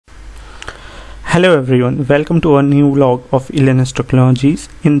Hello everyone, welcome to a new vlog of Linux Technologies.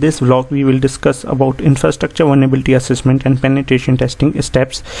 In this vlog we will discuss about infrastructure vulnerability assessment and penetration testing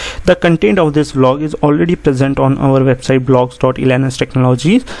steps. The content of this vlog is already present on our website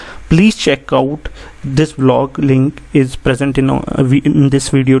blogs.linux-technologies. Please check out this vlog, link is present in this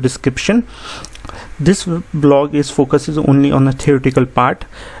video description. This vlog focuses only on the theoretical part.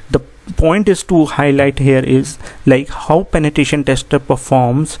 The point is to highlight here is like how penetration tester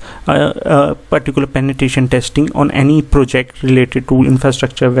performs a particular penetration testing on any project related to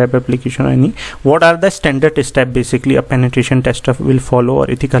infrastructure, web application, or any. What are the standard steps basically a penetration tester will follow or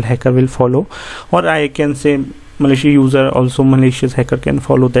ethical hacker will follow, or I can say malicious user, also malicious hacker can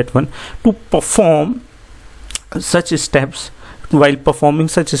follow that one to perform such steps. While performing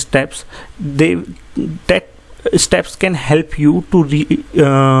such steps, steps can help you to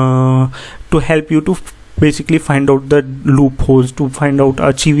basically find out the loopholes, to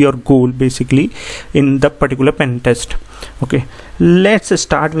achieve your goal basically in the particular pen test. Okay, let's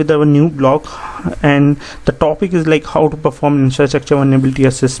start with our new blog, and the topic is like how to perform infrastructure vulnerability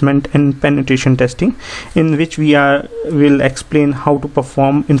assessment and penetration testing, in which will explain how to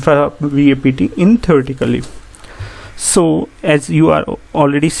perform Infra VAPT in theoretically. So as you are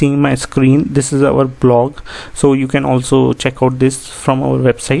already seeing my screen, this is our blog, so you can also check out this from our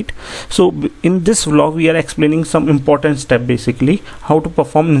website. So in this vlog we are explaining some important steps, basically how to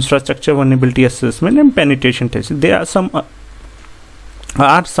perform infrastructure vulnerability assessment and penetration testing. There are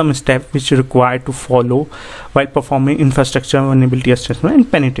some steps which are required to follow while performing infrastructure vulnerability assessment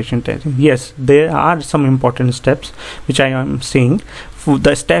and penetration testing. Yes, there are some important steps which I am saying.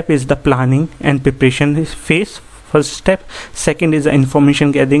 The step is the planning and preparation phase. First step. Second is the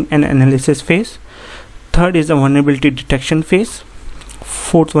information gathering and analysis phase. Third is the vulnerability detection phase.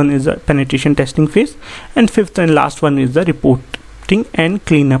 Fourth one is the penetration testing phase, and fifth and last one is the reporting and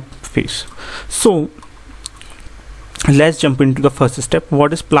cleanup phase. So let's jump into the first step.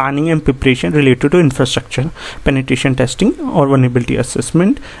 What is planning and preparation related to infrastructure penetration testing or vulnerability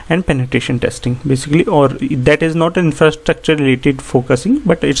assessment and penetration testing basically, or that is not an infrastructure related focusing,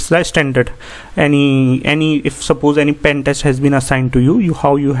 but it's the standard. If suppose any pen test has been assigned to you,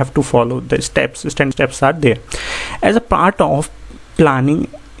 how you have to follow the steps. Standard steps are there. As a part of planning,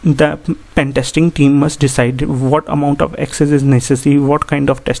 the pen testing team must decide what amount of access is necessary, what kind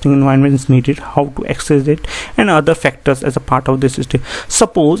of testing environment is needed, how to access it, and other factors as a part of this system.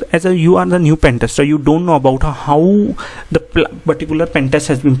 Suppose you are the new pen tester, you don't know about how the particular pen test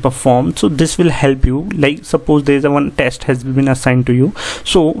has been performed, so this will help you. Like suppose there is one test has been assigned to you,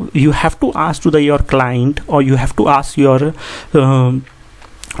 so you have to ask to your client, or you have to ask your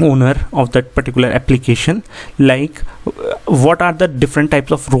owner of that particular application, like what are the different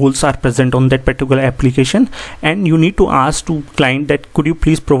types of roles are present on that particular application, and you need to ask to client that could you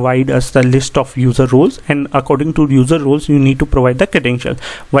please provide us the list of user roles, and according to user roles you need to provide the credential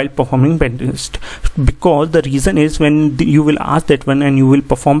while performing pen test. Because the reason is when you will ask that one and you will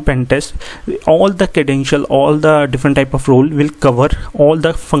perform pen test, all the credential, all the different type of role will cover all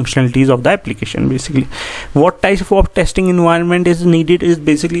the functionalities of the application. Basically what type of testing environment is needed is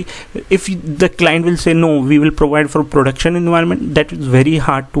basically, if the client will say no, we will provide for production environment, that is very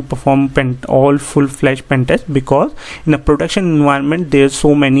hard to perform all full-fledged pen test, because in a production environment there's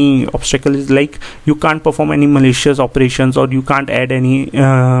so many obstacles, like you can't perform any malicious operations, or you can't add any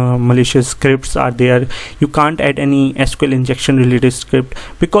malicious scripts are there, you can't add any SQL injection related script,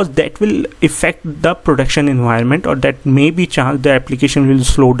 because that will affect the production environment, or that may be chance the application will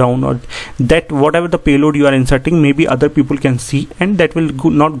slow down, or that whatever the payload you are inserting maybe other people can see, and that will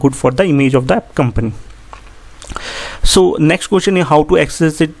not good for the image of the company. So next question is how to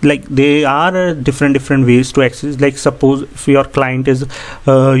access it. Like there are different ways to access. Like suppose if your client is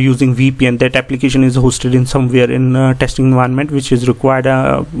using VPN, that application is hosted in somewhere in a testing environment which is required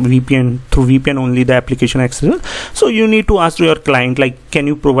a VPN. Through VPN only the application access. So you need to ask to your client, like, can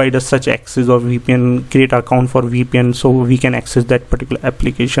you provide us such access, or VPN, create account for VPN so we can access that particular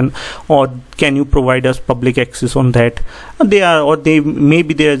application, or can you provide us public access on that?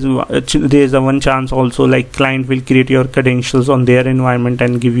 Maybe there's a one chance also, like client will create your credentials on their environment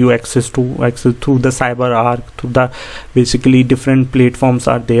and give you access through the CyberArk, through the basically different platforms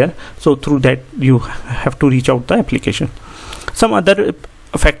are there. So through that you have to reach out the application. Some other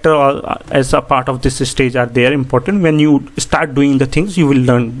factor as a part of this stage are there important. When you start doing the things you will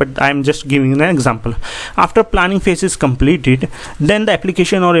learn, but I am just giving an example. After planning phase is completed, then the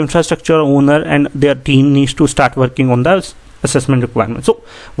application or infrastructure owner and their team needs to start working on the assessment requirement. So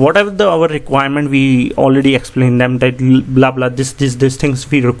whatever our requirement, we already explained them that blah blah this things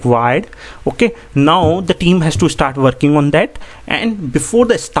we required. Okay, now the team has to start working on that, and before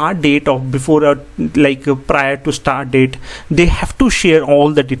the start date or before prior to start date, they have to share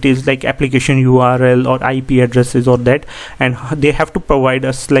all the details like application URL or IP addresses or that, and they have to provide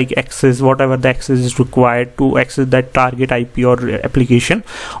us like access, whatever the access is required to access that target IP or application.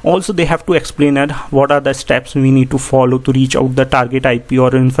 Also they have to explain what are the steps we need to follow to reach out the target IP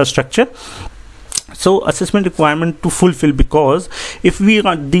or infrastructure. So assessment requirement to fulfill, because if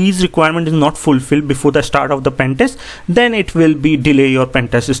these requirement is not fulfilled before the start of the pen test, then it will be delay your pen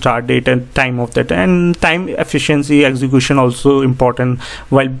test start date and time of that, and time efficiency execution also important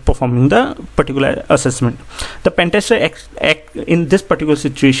while performing the particular assessment. The pen tester act in this particular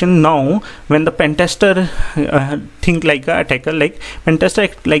situation. Now when the pen tester think like a attacker, like pen tester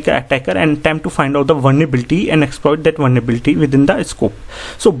act like an attacker and attempt to find out the vulnerability and exploit that vulnerability within the scope.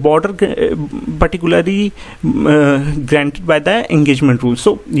 So border particularly granted by the engagement rules.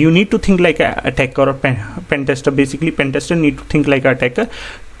 So you need to think like a attacker or pen tester. Basically pen tester need to think like an attacker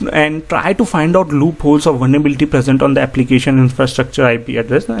and try to find out loopholes or vulnerability present on the application infrastructure IP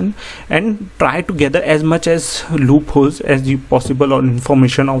address, and try to gather as much as loopholes as possible on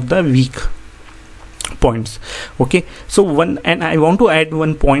information of the weak points. Okay, so and I want to add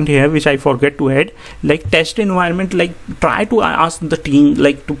one point here which I forget to add, like test environment. Like try to ask the team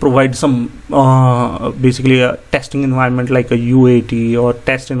like to provide some basically a testing environment like a UAT or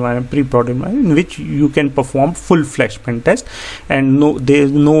test environment, pre-prod environment, in which you can perform full-fledged pen test, and there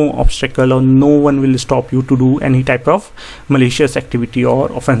is no obstacle or no one will stop you to do any type of malicious activity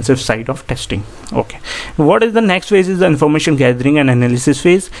or offensive side of testing. Okay, what is the next phase? Is the information gathering and analysis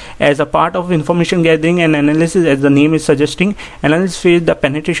phase. As a part of information gathering and analysis, as the name is suggesting, analysis phase, the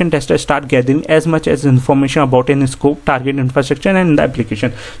penetration tester start gathering as much as information about any scope, target infrastructure and the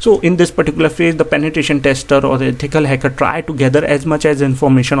application. So in this particular phase, the penetration tester or the ethical hacker try to gather as much as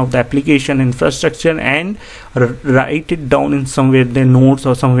information of the application infrastructure and write it down in somewhere, their notes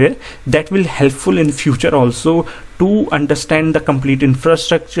or somewhere, that will helpful in future also to understand the complete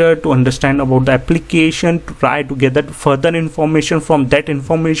infrastructure, to understand about the application, to try to gather further information from that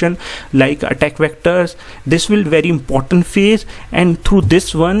information like attack vectors. This will very important phase, and through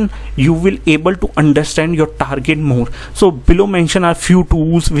this one you will able to understand your target more. So below mention are few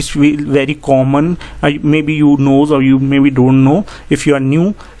tools which will very common, maybe you knows or you maybe don't know if you are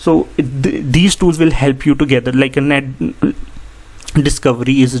new. So these tools will help you together, like a net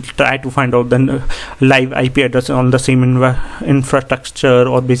discovery is try to find out the live IP address on the same infrastructure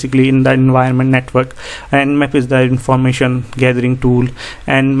or basically in the environment network, and map is the information gathering tool,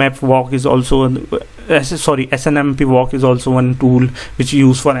 and map walk is also SNMP walk is also one tool which you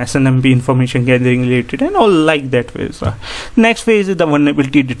use for SNMP information gathering related and all like that phase. Next phase is the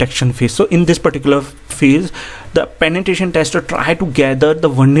vulnerability detection phase. So in this particular phase, the penetration tester try to gather the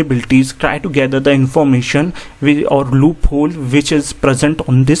vulnerabilities, try to gather the information or loophole which is present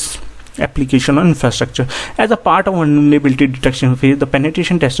on this application or infrastructure. As a part of vulnerability detection phase, the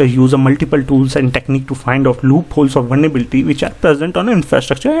penetration tester use multiple tools and technique to find out loopholes of vulnerability which are present on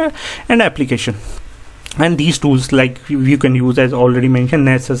infrastructure and application. And these tools like you can use, as already mentioned,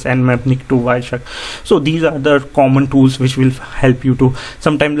 Nessus, Nmap, Nikto, Wireshark. So these are the common tools which will help you to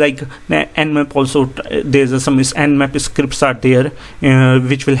sometimes like Nmap also. There's some Nmap scripts are there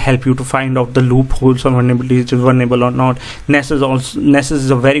which will help you to find out the loopholes or vulnerabilities, which is vulnerable or not. Nessus is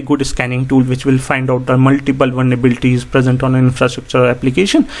a very good scanning tool which will find out the multiple vulnerabilities present on an infrastructure or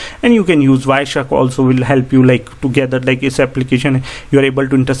application. And you can use Wireshark also will help you like together, like its application you are able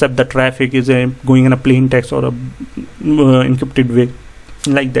to intercept the traffic is going in a plain text or a encrypted way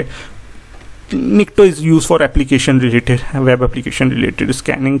like that. Nikto is used for application related, web application related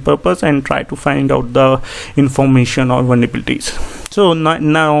scanning purpose and try to find out the information or vulnerabilities. So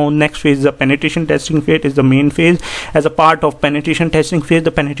now next phase is the penetration testing phase, is the main phase. As a part of penetration testing phase,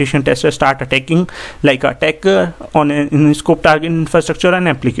 the penetration tester start attacking like attacker on in scope, target, infrastructure and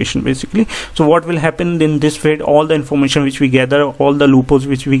application basically. So what will happen in this phase, all the information which we gather, all the loopholes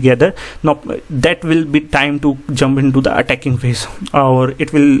which we gather, now that will be time to jump into the attacking phase, or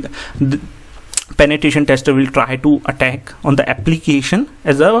it will penetration tester will try to attack on the application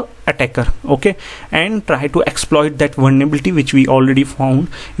as a attacker, okay, and try to exploit that vulnerability which we already found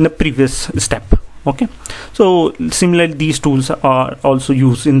in the previous step. Okay, so similarly these tools are also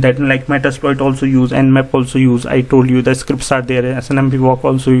used in that, like Metasploit also use, Nmap also use. I told you the scripts are there, SNMP walk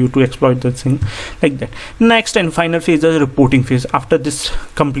also use to exploit the thing like that. Next and final phase is the reporting phase. After this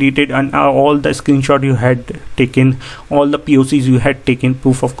completed and all the screenshot you had taken, all the POCs you had taken,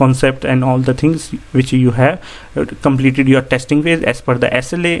 proof of concept and all the things which you have completed your testing phase as per the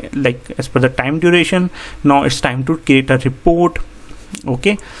SLA, like as per the time duration. Now it's time to create a report.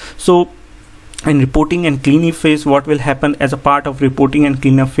 Okay, so in reporting and cleanup phase, what will happen as a part of reporting and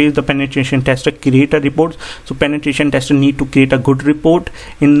cleanup phase, the penetration tester create a report. So penetration tester need to create a good report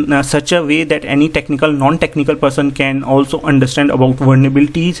in such a way that any technical, non-technical person can also understand about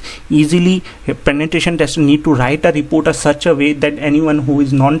vulnerabilities easily. Penetration tester need to write a report in such a way that anyone who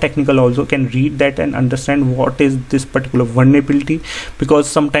is non-technical also can read that and understand what is this particular vulnerability, because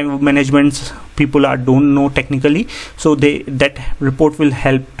sometimes managements people don't know technically, so that report will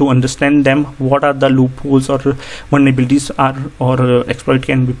help to understand them what are the loopholes or vulnerabilities or exploit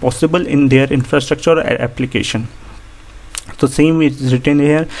can be possible in their infrastructure or application. So same is written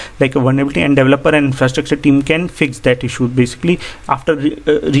here, like a vulnerability, and developer and infrastructure team can fix that issue. Basically after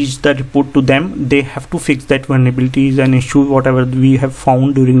reach the report to them, they have to fix that vulnerabilities and issue whatever we have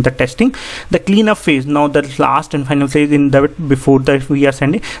found during the testing. The cleanup phase, now the last and final phase in the before that we are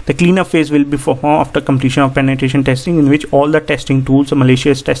sending, the cleanup phase will be performed after completion of penetration testing, in which all the testing tools,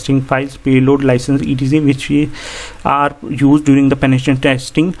 malicious testing files, payload, license, etc which we are used during the penetration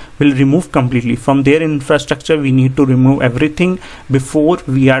testing will remove completely from their infrastructure. We need to remove everything before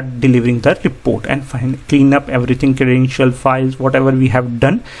we are delivering the report, and clean up everything, credential files, whatever we have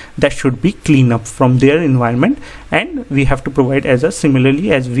done, that should be clean up from their environment, and we have to provide as a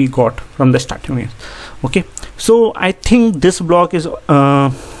similarly as we got from the starting phase. Okay, so I think this blog is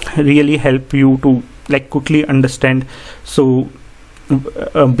really help you to like quickly understand. So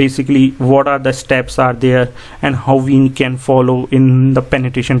basically what are the steps are there and how we can follow in the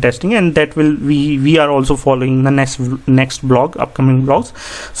penetration testing, and that will we are also following the next blog, upcoming blogs.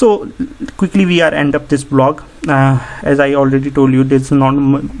 So quickly we are end up this blog. As I already told you, this is not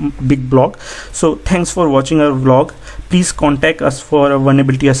a big blog. So thanks for watching our vlog. Please contact us for a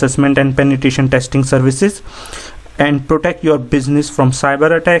vulnerability assessment and penetration testing services and protect your business from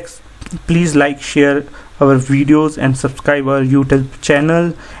cyber attacks. Please like, share our videos and subscribe our YouTube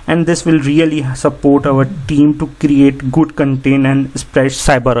channel, and this will really support our team to create good content and spread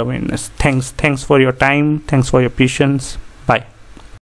cyber awareness. Thanks for your time. Thanks for your patience.